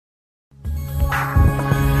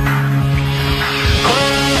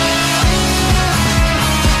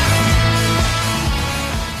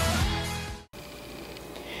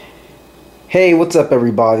Hey, what's up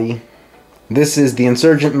everybody? This is the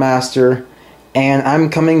Insurgent Master, and I'm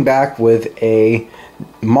coming back with a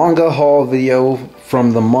manga haul video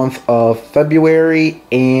from the month of February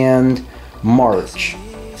and March.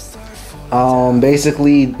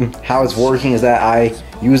 Basically, how it's working is that I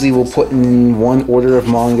usually will put in one order of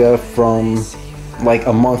manga from like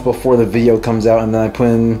a month before the video comes out, and then I put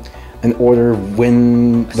in an order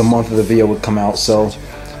when the month of the video would come out. So,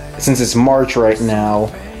 since it's March right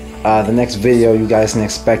now, the next video you guys can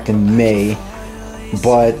expect in May,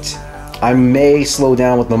 but I may slow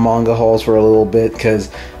down with the manga hauls for a little bit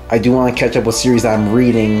because I do want to catch up with series that I'm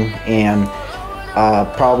reading, and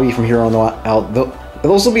probably from here on out,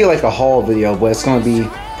 it'll also be like a haul video, but it's going to be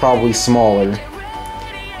probably smaller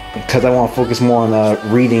because I want to focus more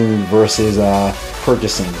on reading versus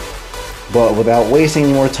purchasing. But without wasting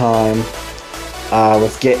any more time,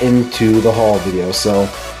 let's get into the haul video. So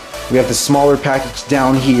we have the smaller package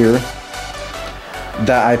down here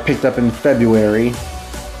that I picked up in February,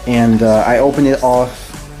 and I opened it off.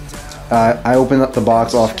 I opened up the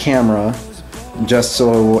box off camera just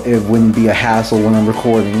so it wouldn't be a hassle when I'm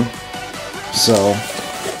recording. So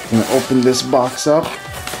I'm gonna open this box up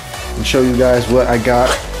and show you guys what I got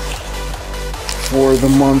for the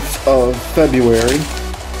month of February.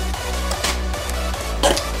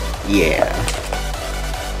 Yeah,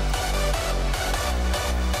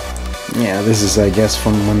 this is, I guess,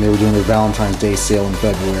 from when they were doing their Valentine's Day sale in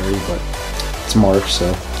February, but it's March,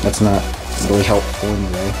 so that's not really helpful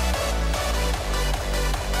anyway.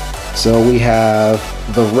 So we have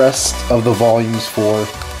the rest of the volumes for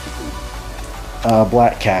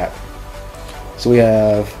Black Cat. So we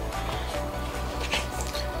have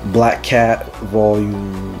Black Cat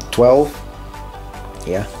Volume 12.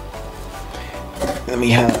 Yeah. Then we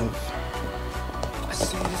have...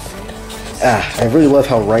 I really love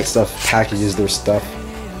how Right Stuff packages their stuff.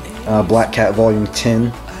 Black Cat Volume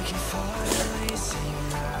 10.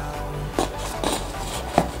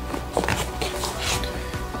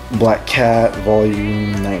 Black Cat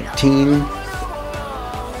Volume 19.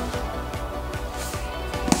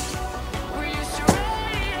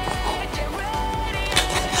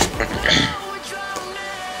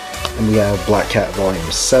 And we have Black Cat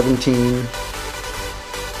Volume 17.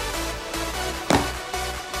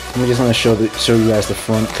 I just want to show you guys the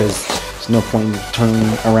front because there's no point in turning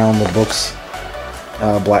around the books.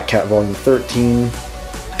 Black Cat Volume 13.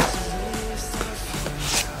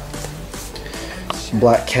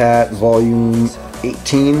 Black Cat Volume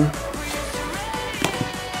 18.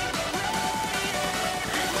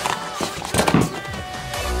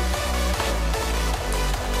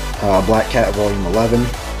 Black Cat Volume 11.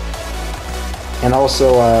 And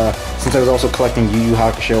also, since I was also collecting Yu Yu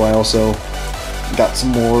Hakusho, I also got some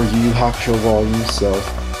more Yu Yu Hakusho volumes. So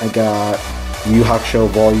I got Yu Yu Hakusho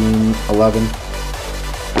Volume 11.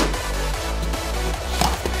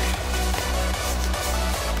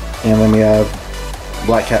 And then we have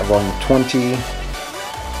Black Cat Volume 20.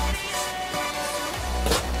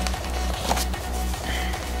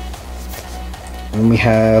 And we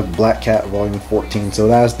have Black Cat Volume 14. So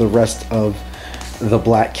that's the rest of the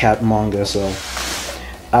Black Cat manga. So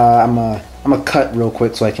I'm gonna cut real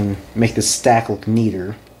quick so I can make the stack look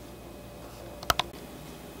neater.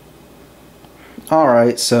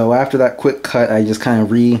 Alright, so after that quick cut, I just kind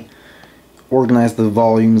of reorganized the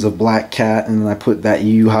volumes of Black Cat, and then I put that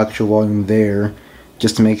Yu Yu Hakusho volume there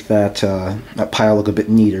just to make that that pile look a bit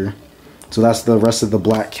neater. So that's the rest of the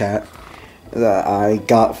Black Cat that I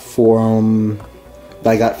got for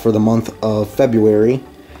the month of February.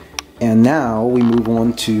 And now we move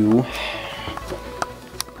on to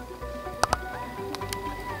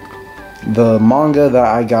the manga that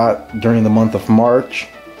I got during the month of March,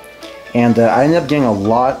 and I ended up getting a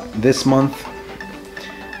lot this month,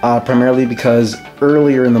 primarily because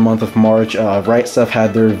earlier in the month of March, Right Stuff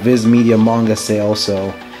had their Viz Media manga sale,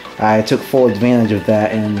 so I took full advantage of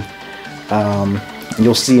that, and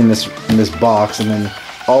you'll see in this box. And then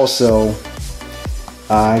also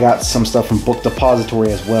I got some stuff from Book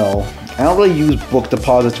Depository as well. I don't really use Book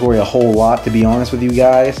Depository a whole lot, to be honest with you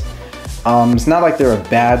guys. It's not like they're a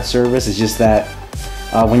bad service, it's just that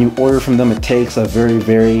when you order from them, it takes a very,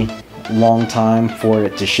 very long time for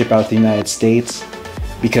it to ship out to the United States,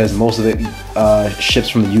 because most of it ships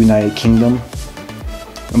from the United Kingdom.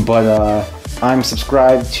 But I'm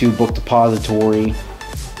subscribed to Book Depository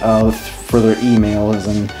for their emails,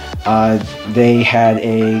 and they had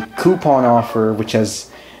a coupon offer which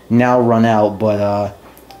has now run out, but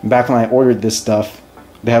back when I ordered this stuff,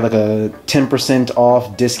 they had like a 10%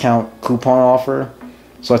 off discount coupon offer.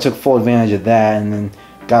 So I took full advantage of that, and then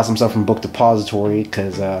got some stuff from Book Depository,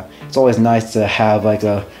 because it's always nice to have like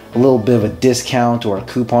a little bit of a discount or a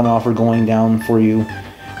coupon offer going down for you,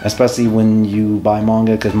 especially when you buy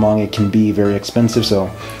manga, because manga can be very expensive.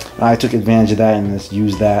 So I took advantage of that and just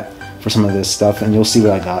used that for some of this stuff, and you'll see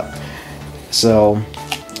what I got. So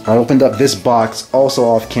I opened up this box also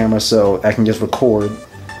off camera so I can just record.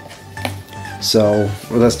 So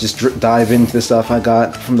let's just dive into the stuff I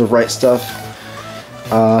got from the Right Stuff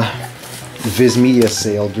Viz Media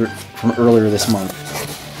sale from earlier this month.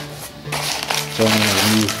 So I'm going to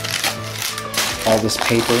remove all this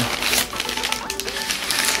paper.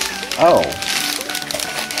 Oh.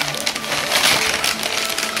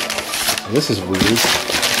 This is weird.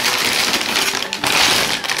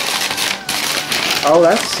 Oh,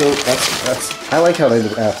 that's I like how they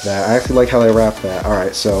wrap that. I actually like how they wrap that.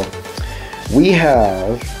 Alright, so we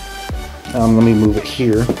have, let me move it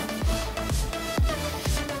here.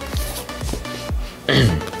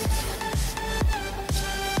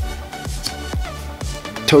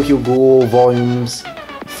 Tokyo Ghoul volumes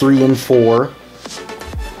 3 and 4.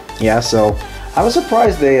 Yeah, so I was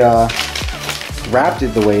surprised they wrapped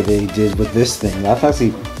it the way they did with this thing. I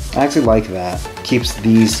actually like that. Keeps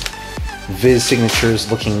these Viz signatures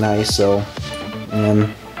looking nice. So,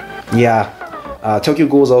 and yeah, Tokyo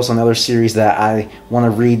Ghoul is also another series that I want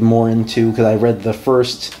to read more into, because I read the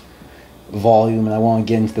first volume and I want to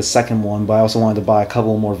get into the second one, but I also wanted to buy a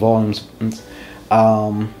couple more volumes.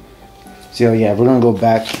 So yeah, we're gonna go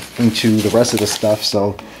back into the rest of the stuff.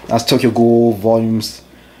 So that's Tokyo Ghoul volumes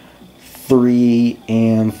 3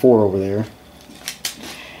 and 4 over there.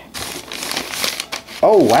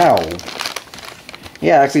 Oh wow!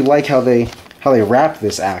 Yeah, I actually like how they wrap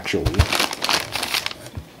this actually.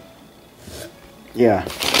 Yeah.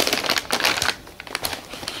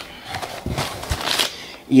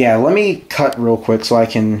 Yeah, let me cut real quick so I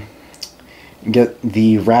can get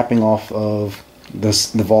the wrapping off of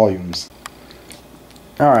the volumes.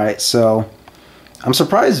 Alright, so I'm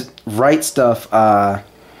surprised Right Stuff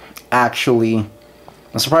actually...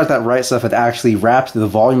 I'm surprised that Right Stuff had actually wrapped the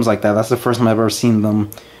volumes like that. That's the first time I've ever seen them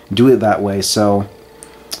do it that way. So,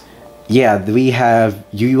 yeah, we have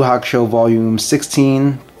Yu Yu Hakusho Volume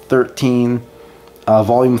 16, 13,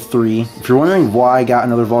 Volume 3. If you're wondering why I got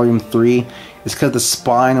another Volume 3, it's because the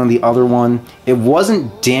spine on the other one, it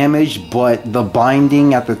wasn't damaged, but the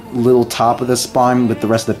binding at the little top of the spine with the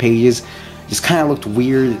rest of the pages just kind of looked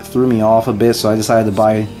weird. It threw me off a bit, so I decided to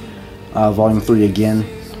buy Volume 3 again.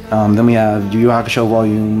 Then we have Yu Yu Hakusho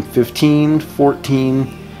Volume 15,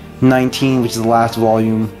 14, 19, which is the last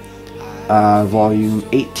volume, Volume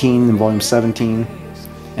 18, and Volume 17.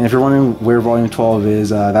 And if you're wondering where Volume 12 is,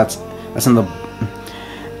 that's in the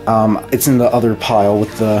it's in the other pile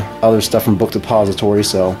with the other stuff from Book Depository.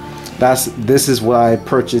 So this is what I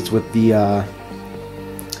purchased with the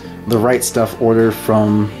Right Stuff order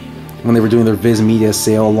from when they were doing their Viz Media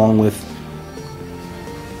sale, along with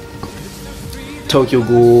Tokyo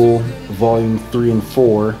Ghoul Volume 3 and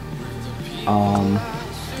 4. So I'm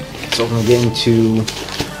going to get into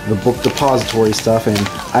the Book Depository stuff, and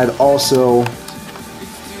I'd also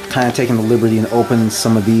kind of taken the liberty and opened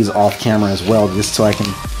some of these off camera as well, just so I can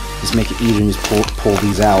just make it easier and just pull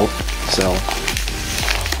these out. So,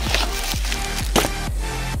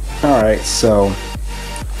 alright, so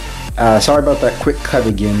sorry about that quick cut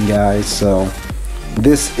again, guys. So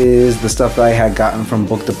this is the stuff that I had gotten from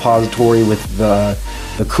Book Depository with the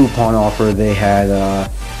coupon offer they had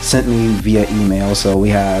sent me via email. So we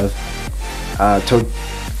have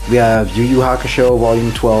Yu Yu Hakusho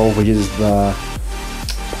Volume 12, which is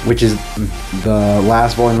the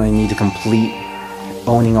last volume I need to complete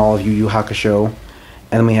owning all of Yu Yu Hakusho.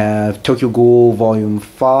 And then we have Tokyo Ghoul Volume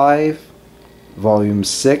 5, Volume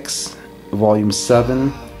 6, Volume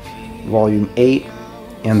 7, Volume 8,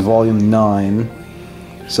 and Volume 9.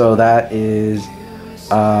 So that is,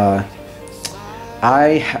 I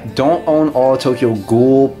don't own all of Tokyo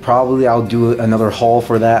Ghoul. Probably I'll do another haul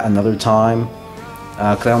for that another time,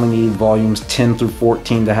 because I only need volumes 10 through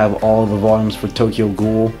 14 to have all of the volumes for Tokyo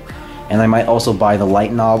Ghoul. And I might also buy the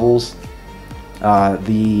light novels,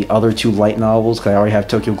 the other 2 light novels, because I already have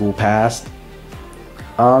Tokyo Ghoul Past.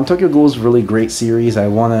 Tokyo Ghoul is a really great series. I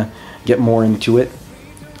want to get more into it.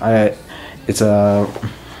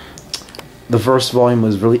 The first volume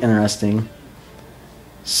was really interesting.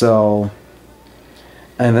 So,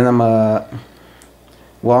 and then I'm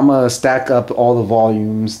gonna stack up all the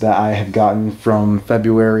volumes that I have gotten from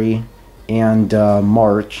February and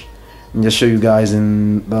March, and just show you guys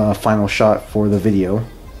in the final shot for the video.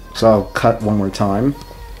 So I'll cut one more time.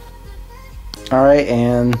 Alright,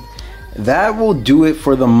 and that will do it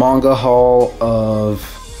for the manga haul of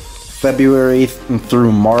February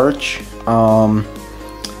through March.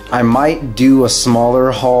 I might do a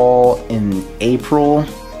smaller haul in April.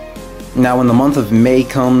 Now when the month of May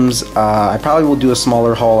comes, I probably will do a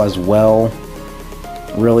smaller haul as well,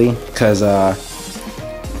 really, because I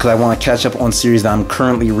want to catch up on series that I'm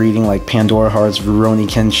currently reading, like Pandora Hearts, Rurouni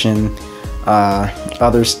Kenshin,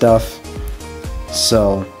 other stuff.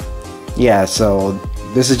 So yeah, so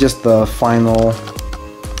this is just the final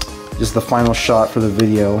shot for the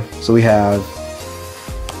video. So we have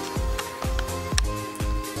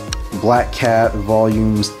Black Cat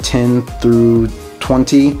volumes 10 through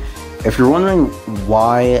 20. If you're wondering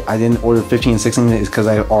why I didn't order 15 and 16, it's because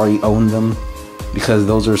I already own them, because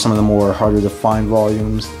those are some of the more harder to find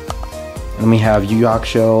volumes. And then we have Yu Yu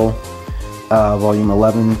Hakusho, volume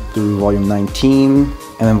 11 through volume 19, and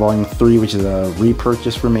then volume 3, which is a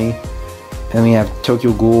repurchase for me. And then we have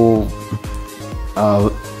Tokyo Ghoul,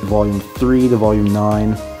 volume 3 to volume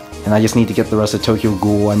 9, and I just need to get the rest of Tokyo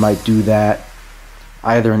Ghoul. I might do that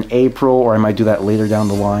either in April, or I might do that later down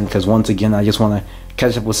the line, because once again I just want to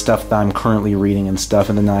catch up with stuff that I'm currently reading and stuff,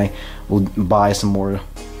 and then I will buy some more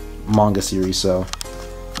manga series. So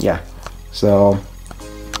yeah, so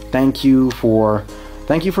thank you for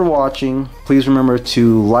watching. Please remember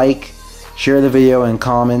to like, share the video, and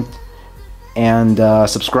comment, and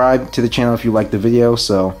subscribe to the channel if you like the video.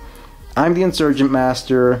 So I'm the Insurgent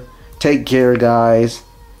Master. Take care, guys.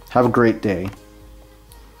 Have a great day.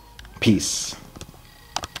 Peace.